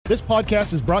This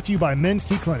podcast is brought to you by Men's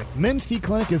T Clinic. Men's T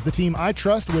Clinic is the team I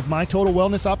trust with my total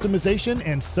wellness optimization,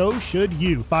 and so should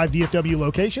you. 5 DFW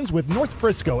locations with North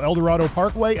Frisco, El Dorado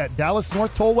Parkway at Dallas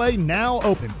North Tollway now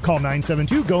open. Call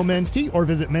 972-GO-MEN'S-T or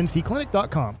visit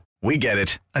mensteclinic.com. We get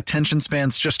it. Attention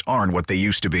spans just aren't what they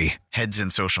used to be. Heads in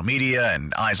social media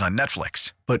and eyes on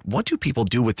Netflix. But what do people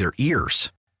do with their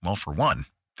ears? Well, for one,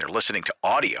 they're listening to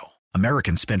audio.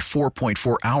 Americans spend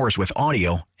 4.4 hours with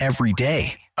audio every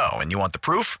day. Oh, and you want the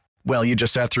proof? Well, you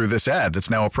just sat through this ad that's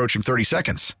now approaching 30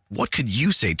 seconds. What could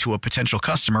you say to a potential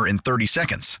customer in 30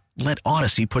 seconds? Let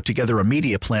Odyssey put together a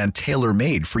media plan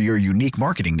tailor-made for your unique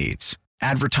marketing needs.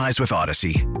 Advertise with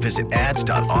Odyssey. Visit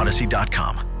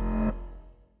ads.odyssey.com.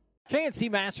 K&C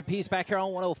Masterpiece back here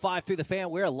on 105 through the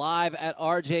Fan. We're live at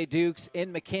RJ Dukes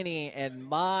in McKinney, and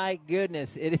my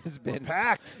goodness, it has been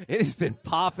packed. It has been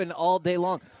popping all day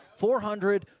long.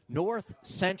 400 North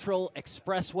Central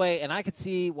Expressway, and I could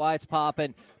see why it's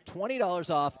popping. $20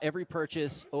 off every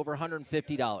purchase over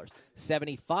 $150.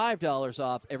 $75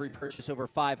 off every purchase over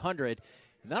 $500.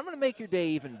 And I'm going to make your day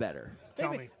even better.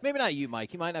 Tell me. Maybe not you,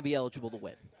 Mike. You might not be eligible to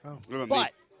win. Oh.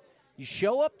 But you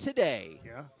show up today.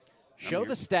 Yeah. Show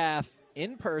the staff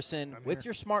in person with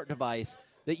your smart device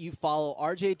that you follow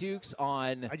RJ Dukes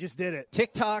on I just did it.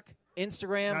 TikTok,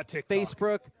 Instagram, Not TikTok.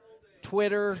 Facebook,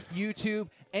 Twitter, YouTube,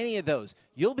 any of those.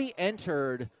 You'll be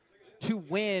entered to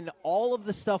win all of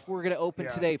the stuff we're going to open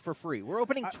today for free. We're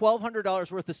opening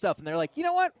 $1,200 worth of stuff, and they're like, you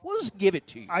know what? We'll just give it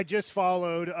to you. I just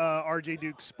followed RJ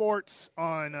Duke Sports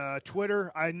on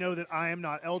Twitter. I know that I am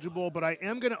not eligible, but I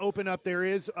am going to open up. There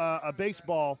is a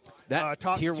baseball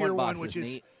top tier one, which is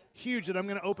neat. Huge, that I'm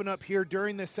going to open up here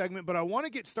during this segment. But I want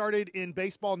to get started in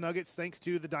baseball nuggets. Thanks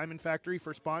to the Diamond Factory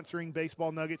for sponsoring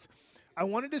baseball nuggets. I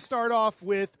wanted to start off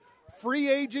with free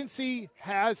agency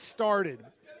has started.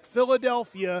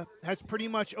 Philadelphia has pretty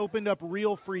much opened up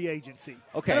real free agency.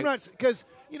 Okay. And I'm not, because,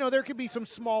 there could be some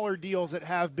smaller deals that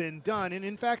have been done. And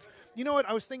in fact, you know what?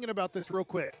 I was thinking about this real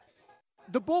quick.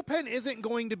 The bullpen isn't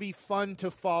going to be fun to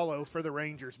follow for the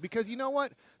Rangers because you know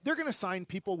what? They're going to sign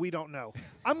people we don't know.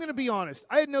 I'm going to be honest.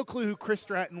 I had no clue who Chris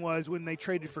Stratton was when they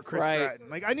traded for Chris Stratton.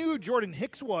 Like, I knew who Jordan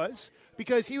Hicks was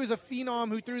because he was a phenom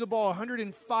who threw the ball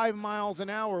 105 miles an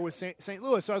hour with St.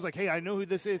 Louis. So I was like, hey, I know who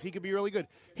this is. He could be really good.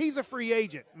 He's a free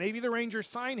agent. Maybe the Rangers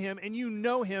sign him, and you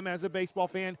know him as a baseball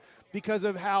fan because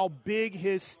of how big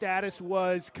his status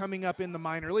was coming up in the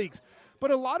minor leagues. But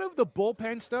a lot of the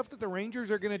bullpen stuff that the Rangers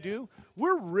are going to do,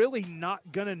 we're really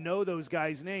not going to know those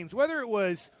guys' names. Whether it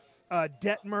was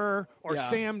Detmer or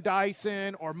Sam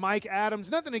Dyson or Mike Adams,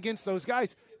 nothing against those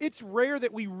guys. It's rare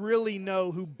that we really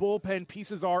know who bullpen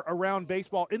pieces are around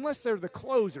baseball unless they're the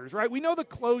closers, right? We know the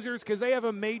closers because they have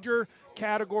a major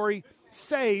category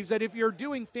saves that if you're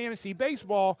doing fantasy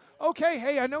baseball, okay,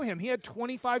 hey, I know him. He had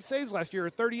 25 saves last year or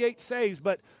 38 saves,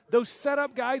 but those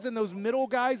setup guys and those middle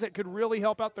guys that could really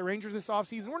help out the Rangers this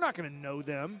offseason, we're not going to know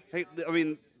them. Hey, I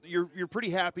mean, you're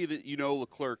pretty happy that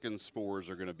Leclerc and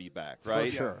Spores are going to be back, right?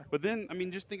 For sure. But then, I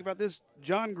mean, just think about this.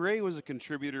 John Gray was a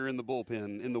contributor in the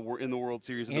bullpen in the World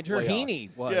Series. Andrew Heaney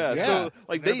was. Yeah, so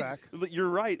like They're back. you're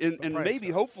right, and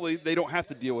maybe hopefully they don't have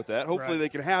to deal with that. Hopefully they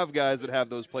can have guys that have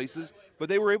those places, but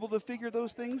they were able to figure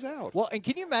those things out. Well, and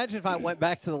can you imagine if I went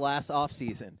back to the last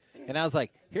offseason and I was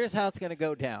like, here's how it's going to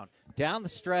go down. Down the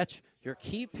stretch, your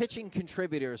key pitching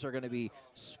contributors are going to be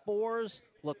Spores,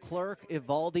 Leclerc,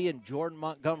 Evaldi, and Jordan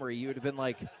Montgomery. You would have been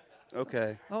like,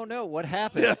 okay. Oh, no, what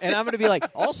happened? And I'm going to be like,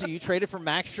 also, you traded for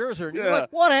Max Scherzer. And you're like,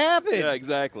 what happened? Yeah,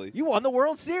 exactly. You won the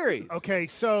World Series. Okay,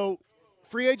 so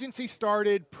free agency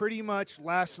started pretty much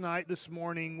last night, this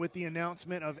morning, with the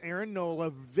announcement of Aaron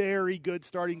Nola, very good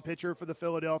starting pitcher for the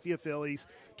Philadelphia Phillies,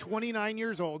 29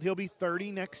 years old. He'll be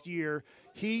 30 next year.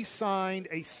 He signed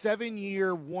a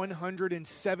 7-year,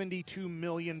 $172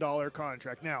 million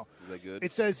contract. Now, is that good?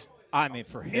 It says, I mean,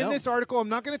 for him. in this article, I'm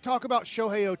not going to talk about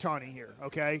Shohei Ohtani here,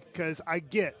 okay, because I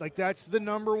get, like, that's the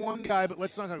number one guy, but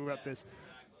let's not talk about this.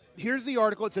 Here's the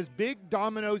article. It says, big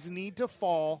dominoes need to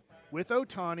fall with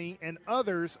Ohtani and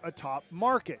others atop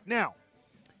market. Now,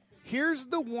 here's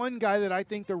the one guy that I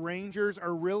think the Rangers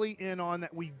are really in on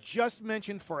that we just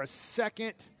mentioned for a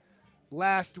second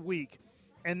last week,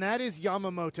 and that is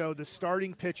Yamamoto, the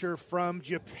starting pitcher from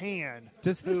Japan,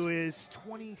 who is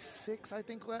 26, I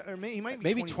think, or he might be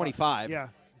maybe 25. Yeah.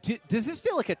 Does this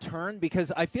feel like a turn?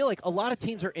 Because I feel like a lot of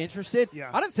teams are interested.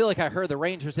 Yeah. I don't feel like I heard the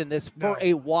Rangers in this for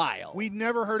a while. We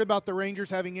never heard about the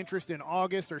Rangers having interest in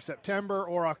August or September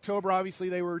or October. Obviously,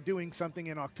 they were doing something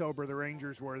in October, the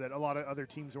Rangers were, that a lot of other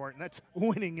teams weren't, and that's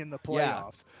winning in the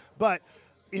playoffs. But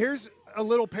here's a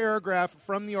little paragraph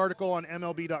from the article on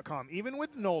MLB.com. Even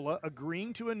with Nola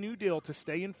agreeing to a new deal to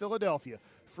stay in Philadelphia,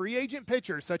 free agent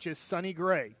pitchers such as Sonny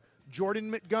Gray,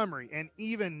 Jordan Montgomery, and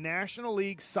even National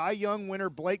League Cy Young winner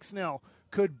Blake Snell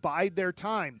could bide their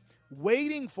time,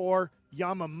 waiting for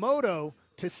Yamamoto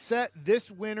to set this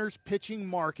winter's pitching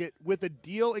market with a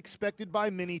deal expected by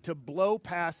many to blow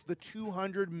past the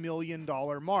 $200 million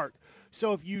mark.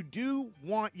 So if you do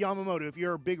want Yamamoto, if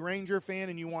you're a big Ranger fan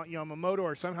and you want Yamamoto,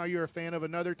 or somehow you're a fan of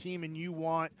another team and you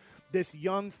want this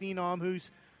young phenom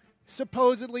who's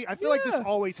supposedly, I feel like this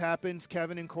always happens,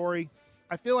 Kevin and Corey,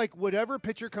 I feel like whatever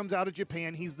pitcher comes out of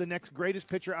Japan, he's the next greatest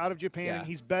pitcher out of Japan, and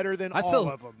he's better than all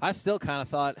of them. I still kind of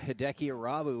thought Hideki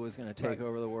Irabu was going to take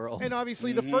over the world. And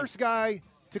obviously the first guy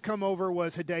to come over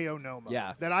was Hideo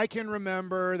Nomo. That I can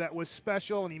remember that was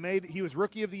special, and he was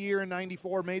Rookie of the Year in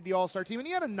 '94, made the All-Star team, and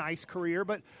he had a nice career.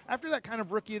 But after that kind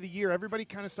of Rookie of the Year, everybody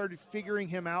kind of started figuring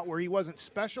him out where he wasn't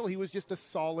special. He was just a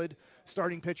solid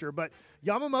starting pitcher. But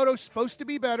Yamamoto's supposed to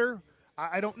be better.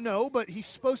 I don't know, but he's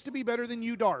supposed to be better than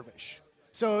Yu Darvish.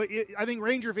 So I think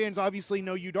Ranger fans obviously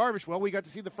know Yu Darvish well. We got to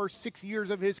see the first 6 years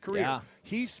of his career. Yeah.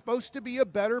 He's supposed to be a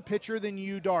better pitcher than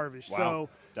Yu Darvish. Wow. So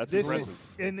that's impressive.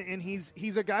 And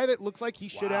he's a guy that looks like he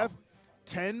should have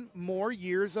 10 more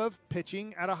years of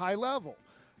pitching at a high level.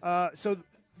 So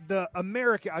the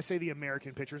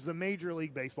American pitchers, the Major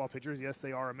League Baseball pitchers, yes,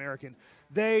 they are American.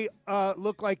 They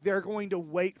look like they're going to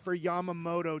wait for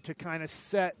Yamamoto to kind of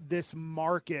set this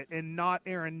market and not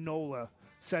Aaron Nola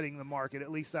setting the market.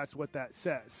 At least that's what that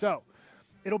says. So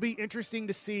it'll be interesting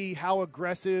to see how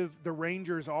aggressive the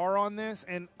Rangers are on this.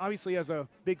 And obviously, as a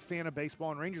big fan of baseball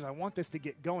and Rangers, I want this to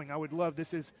get going. I would love,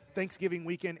 this is Thanksgiving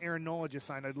weekend, Aaron Nola just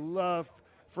signed. I'd love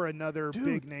for another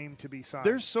big name to be signed.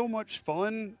 There's so much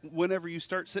fun whenever you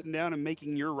start sitting down and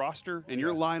making your roster and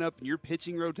your lineup and your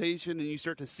pitching rotation, and you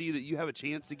start to see that you have a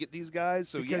chance to get these guys.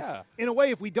 So, because in a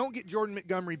way, if we don't get Jordan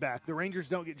Montgomery back, the Rangers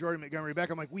don't get Jordan Montgomery back,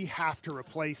 I'm like, we have to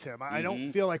replace him. I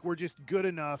don't feel like we're just good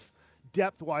enough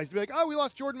depth-wise to be like, oh, we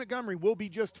lost Jordan Montgomery, we'll be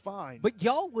just fine. But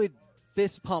y'all would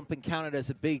fist pump and count it as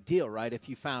a big deal, right, if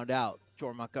you found out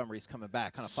Jordan Montgomery's coming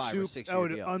back on a 5 or 6 year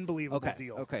deal? An unbelievable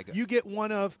deal. Okay, good. You get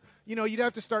one of, you'd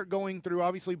have to start going through,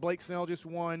 obviously Blake Snell just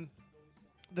won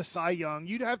the Cy Young.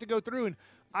 You'd have to go through, and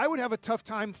I would have a tough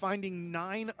time finding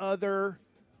 10 other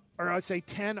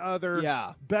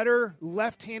better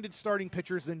left-handed starting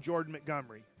pitchers than Jordan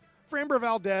Montgomery. Framber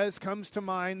Valdez comes to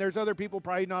mind. There's other people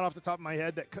probably not off the top of my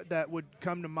head that would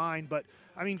come to mind. But,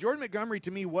 I mean, Jordan Montgomery,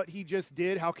 to me, what he just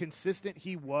did, how consistent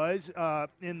he was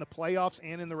in the playoffs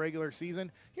and in the regular season,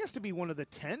 he has to be one of the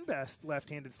 10 best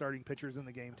left-handed starting pitchers in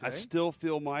the game today. I still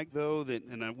feel, Mike, though, that,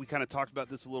 and we kind of talked about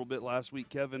this a little bit last week,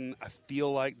 Kevin, I feel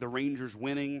like the Rangers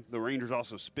winning, the Rangers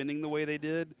also spinning the way they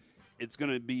did, it's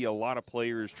going to be a lot of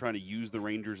players trying to use the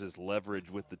Rangers as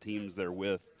leverage with the teams they're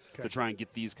with. To try and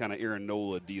get these kind of Aaron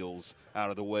Nola deals out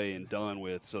of the way and done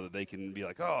with so that they can be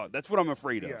like, oh, that's what I'm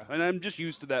afraid of. And I'm just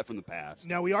used to that from the past.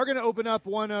 Now, we are going to open up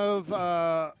one of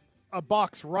a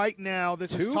box right now.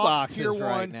 This is Topps Tier 1.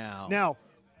 Right now. Now,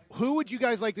 who would you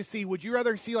guys like to see? Would you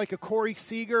rather see like a Corey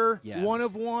Seager, one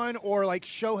of one, or like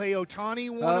Shohei Ohtani,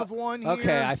 one of one here?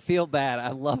 Okay, I feel bad. I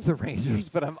love the Rangers,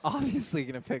 but I'm obviously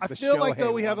going to pick the Shohei. I feel like,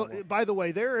 though, we have by the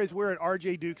way, we're at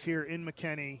RJ Dukes here in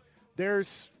McKinney.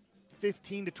 There's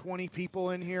 15 to 20 people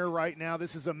in here right now.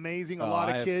 This is amazing. A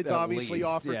lot of kids obviously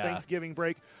off for Thanksgiving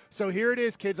break. So here it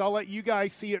is, kids. I'll let you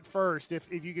guys see it first if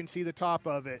you can see the top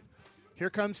of it.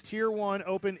 Here comes Tier 1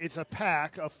 open. It's a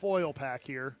pack, a foil pack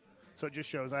here. So it just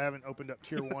shows I haven't opened up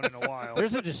Tier 1 in a while.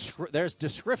 There's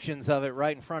descriptions of it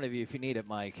right in front of you if you need it,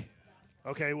 Mike.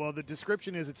 Okay, well, the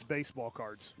description is it's baseball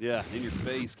cards. Yeah, in your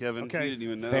face, Kevin. Okay. You didn't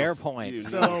even know. Fair point.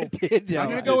 So I'm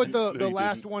going to go with the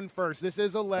last one first. This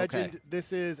is a legend. Okay.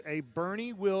 This is a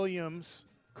Bernie Williams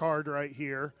card right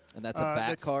here. And that's a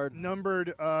back card? Numbered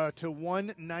to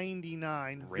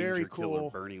 199. Ranger Very cool. killer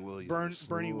Bernie Williams.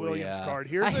 Bernie Williams card.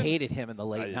 I hated him in the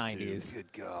late 90s.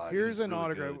 Good God. Here's an really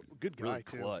autograph. Good guy, really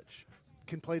too. Clutch.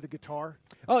 Can play the guitar.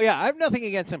 Oh, yeah. I have nothing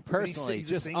against him personally. He's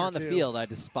a Just singer, on the too. field, I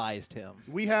despised him.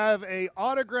 We have a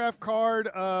autograph card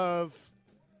of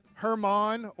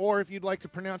Herman, or if you'd like to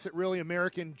pronounce it really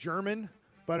American, German.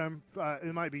 But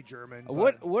it might be German.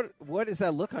 What is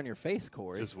that look on your face,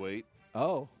 Corey? Just wait.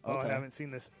 Oh, okay. I haven't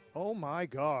seen this. Oh, my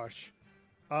gosh.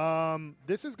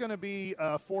 This is going to be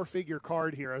a 4-figure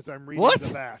card here as I'm reading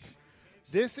the back.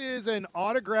 This is an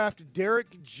autographed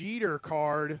Derek Jeter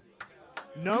card.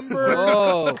 If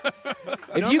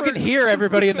you can hear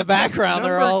everybody in the background,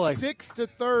 they're all like 6 to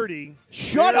 30.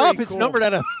 Shut up! It's numbered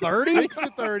at a 30. 6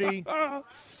 to 30.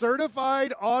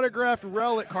 Certified autographed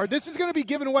relic card. This is going to be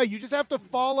given away. You just have to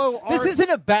follow. This isn't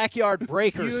a backyard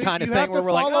breakers kind of thing where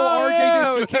we're like,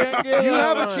 RJ we can't get You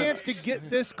have a chance to get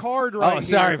this card right. Oh,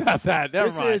 sorry about that.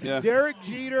 Never mind. This is Derek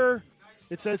Jeter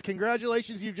It says,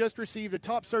 congratulations, you've just received a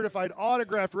top certified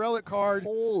autographed relic card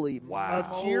Holy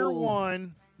of Tier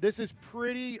 1. This is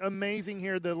pretty amazing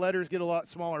here. The letters get a lot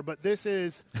smaller, but this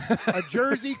is a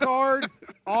jersey card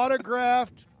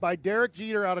autographed by Derek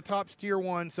Jeter out of Topps Tier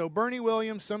 1. So Bernie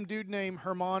Williams, some dude named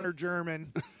Herman or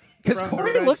German. Because from the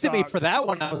Corey Red looked at me Sox. for that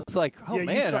one. I was like, oh, Yeah, you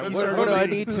man, started what do I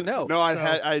reading. need to know? No, I So-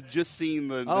 had just seen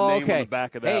the name okay. on the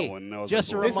back of that Hey, one. And I was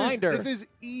just like, a This reminder. This is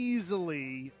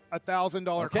easily a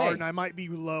 $1,000 Okay. card, and I might be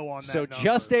low on that So number.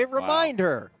 just a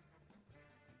reminder.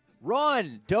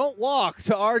 Run, don't walk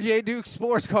to RJ Duke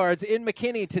Sports Cards in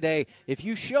McKinney today. If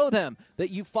you show them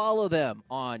that you follow them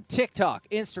on TikTok,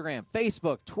 Instagram,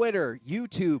 Facebook, Twitter,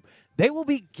 YouTube, they will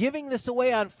be giving this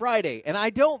away on Friday. And I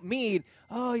don't mean,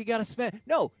 oh, you got to spend.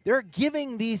 No, they're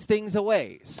giving these things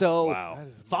away. So Wow. That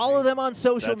is follow amazing. them on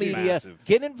social That's media. massive.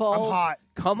 Get involved. I'm hot.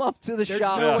 Come up to the There's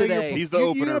shop no way today. you're, He's the you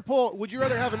opener. gonna pull. Would you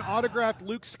rather have an autographed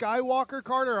Luke Skywalker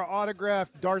card or an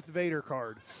autographed Darth Vader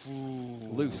card?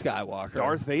 Luke Skywalker.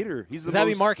 Darth Vader. He's the Does that most,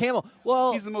 mean Mark Hamill?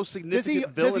 Well, He's the most Does significant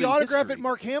he villain in autograph history. it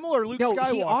Mark Hamill or Luke no,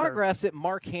 Skywalker? he autographs it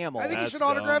Mark Hamill. I think he That's should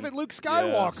autograph dumb. it Luke Yeah.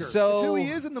 Skywalker. So- That's who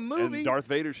he is in the movie. And Darth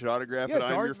Vader should autograph Yeah, it. I'm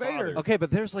Darth your father. Vader. Okay, but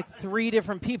there's like 3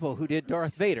 different people who did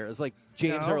Darth Vader. It's like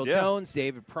James No. Earl Yeah. Jones,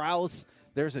 David Prowse.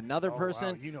 There's another Oh,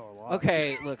 person. wow, you know a lot.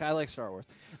 Okay, look, I like Star Wars.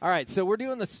 All right, so we're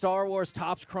doing the Star Wars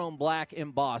Topps Chrome Black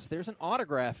embossed. There's an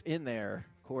autograph in there,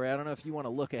 Corey. I don't know if you want to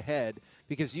look ahead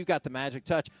because you got the magic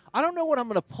touch. I don't know what I'm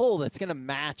going to pull that's going to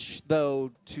match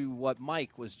though to what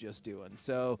Mike was just doing.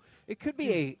 So it could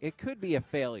be a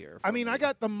failure. I for mean, me. I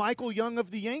got the Michael Young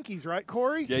of the Yankees, right,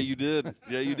 Corey? Yeah, you did.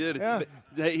 Yeah, you did.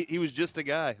 Yeah. He was just a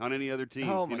guy on any other team.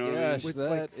 Oh, you my know what I mean? gosh. With That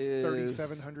like is-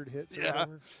 3,700 hits. Or Yeah.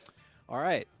 whatever. All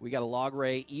right, we got a Log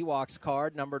Ray Ewoks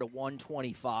card, number to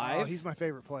 125. Oh, he's my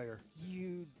favorite player.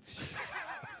 You.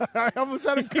 I almost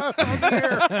had him cuss on the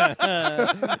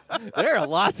air. There are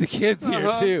lots of kids here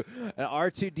Uh-huh. too. An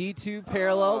R2D2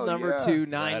 parallel, Oh, number yeah.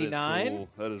 299. That is cool.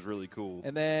 That is really cool.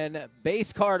 And then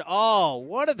base card. Oh,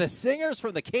 one of the singers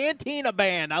from the Cantina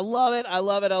Band. I love it. I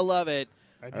love it. I love it.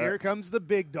 And here comes the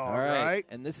big dog, All right. right?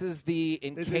 And this is the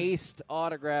encased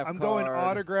autograph I'm card. going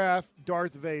autograph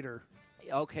Darth Vader.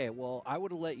 Okay, well, I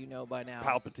would have let you know by now.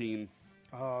 Palpatine.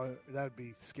 That'd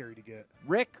be scary to get.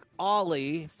 Rick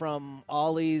Ollie from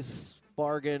Ollie's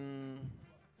Bargain.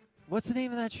 What's the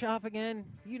name of that shop again?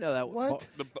 You know that What?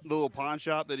 The little pawn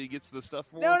shop that he gets the stuff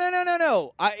for.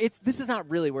 No. This is not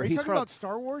really where Are you he's talking from. about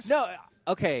Star Wars? No,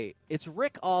 okay, it's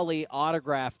Rick Ollie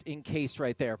autographed encased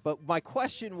right there. But my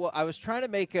question was, I was trying to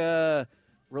make a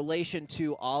relation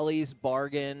to Ollie's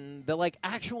Bargain, the like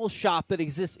actual shop that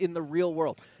exists in the real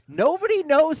world. Nobody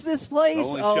knows this place. The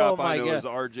only oh shop my I know god! is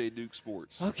RJ Duke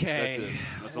Sports. Okay. That's it.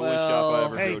 That's the Well, only shop I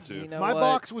ever Hey, go to. you know my what?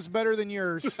 box was better than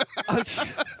yours.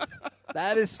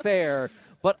 That is fair.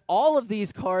 But all of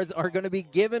these cards are going to be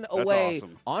given away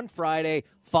awesome. on Friday.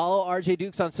 Follow RJ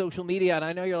Dukes on social media, and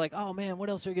I know you're like, oh man, what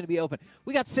else are going to be open?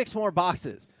 We got 6 more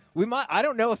boxes. I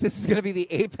don't know if this is going to be the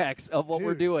apex of what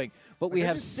we're Dude, doing, but we I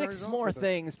have just 6 started off more with it.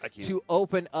 things I can't. to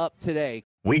open up today.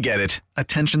 We get it.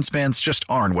 Attention spans just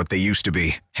aren't what they used to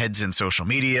be. Heads in social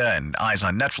media and eyes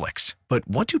on Netflix. But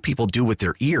what do people do with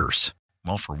their ears?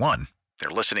 Well, for one, they're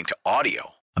listening to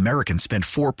audio. Americans spend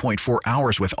 4.4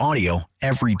 hours with audio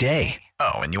every day.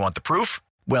 Oh, and you want the proof?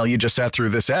 Well, you just sat through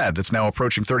this ad that's now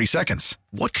approaching 30 seconds.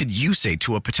 What could you say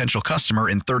to a potential customer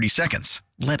in 30 seconds?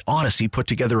 Let Odyssey put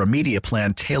together a media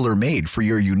plan tailor-made for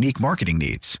your unique marketing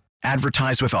needs.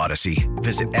 Advertise with Odyssey.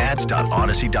 Visit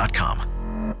ads.odyssey.com.